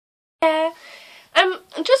Yeah, I'm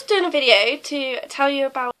just doing a video to tell you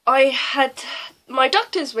about, I had my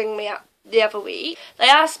doctors ring me up the other week. They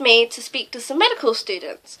asked me to speak to some medical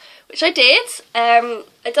students, which I did. I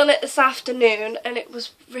done it this afternoon and it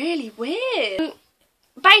was really weird.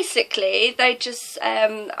 Basically, they just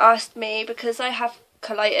asked me, because I have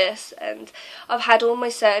colitis and I've had all my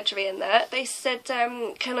surgery and that, they said,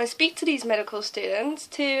 can I speak to these medical students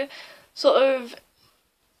to sort of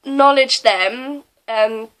knowledge them,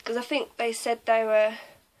 because I think they said they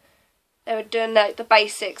were doing like the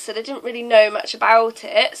basics, so they didn't really know much about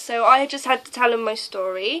it, so I just had to tell them my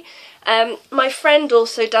story. My friend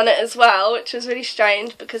also done it as well, which was really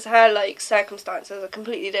strange because her like circumstances are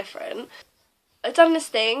completely different. I done this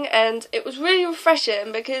thing and it was really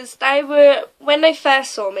refreshing because they were, when they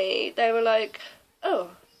first saw me, they were like,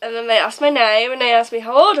 oh, and then they asked my name and they asked me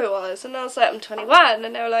how old I was, and I was like, I'm 21,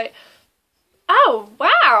 and they were like, oh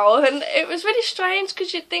wow, and it was really strange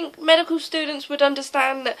because you'd think medical students would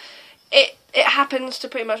understand that it happens to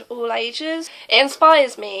pretty much all ages. It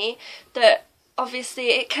inspires me that obviously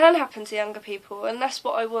it can happen to younger people, and that's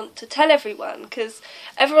what I want to tell everyone, because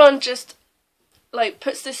everyone just like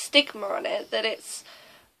puts this stigma on it that it's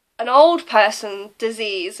an old person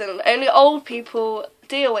disease and only old people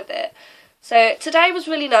deal with it. So today was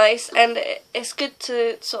really nice, and it's good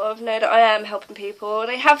to sort of know that I am helping people.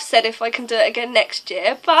 They have said if I can do it again next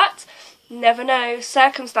year, but never know,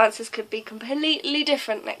 circumstances could be completely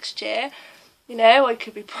different next year. You know, I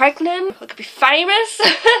could be pregnant, I could be famous.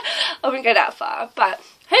 I wouldn't go that far, but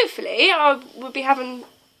hopefully I will be having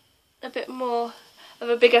a bit more of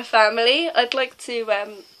a bigger family. I'd like to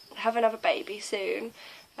have another baby soon,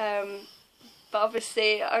 but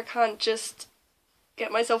obviously I can't just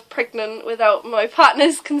get myself pregnant without my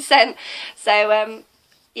partner's consent. So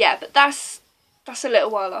yeah, but that's a little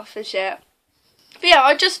while off as yet. But yeah,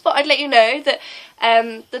 I just thought I'd let you know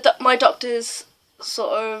that my doctors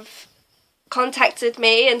sort of contacted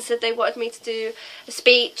me and said they wanted me to do a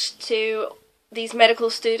speech to these medical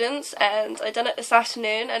students, and I done it this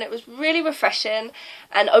afternoon and it was really refreshing,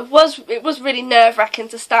 and it was really nerve-wracking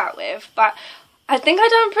to start with, but I think I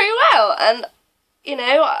done pretty well. And you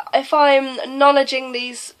know, if I'm acknowledging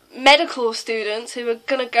these medical students who are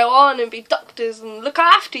going to go on and be doctors and look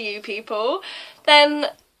after you people, then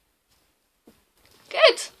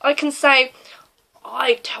good. I can say,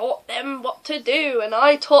 I taught them what to do, and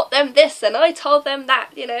I taught them this, and I told them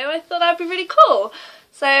that, you know. I thought that'd be really cool.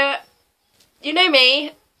 So, you know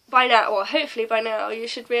me by now, or hopefully by now, you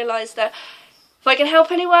should realise that if I can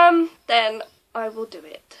help anyone, then I will do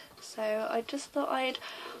it. So I just thought I'd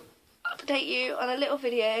update you on a little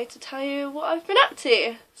video to tell you what I've been up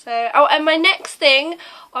to. So, oh, and my next thing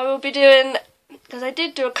I will be doing, because I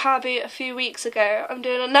did do a car boot a few weeks ago, I'm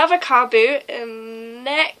doing another car boot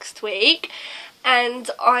next week, and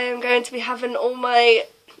I am going to be having all my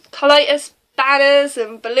colitis banners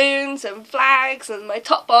and balloons and flags and my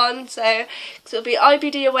top on, so it'll be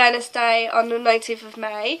IBD Awareness Day on the 19th of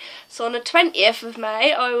May, so on the 20th of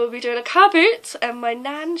May I will be doing a car boot, and my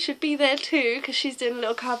nan should be there too because she's doing a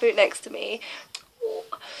little car boot next to me.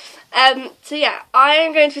 So yeah, I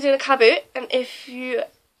am going to be doing a car boot, and if you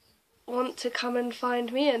want to come and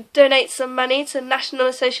find me and donate some money to National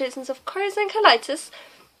Associations of Crohn's and Colitis,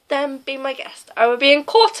 then be my guest. I will be in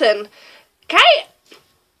Corton. Okay?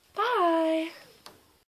 Bye.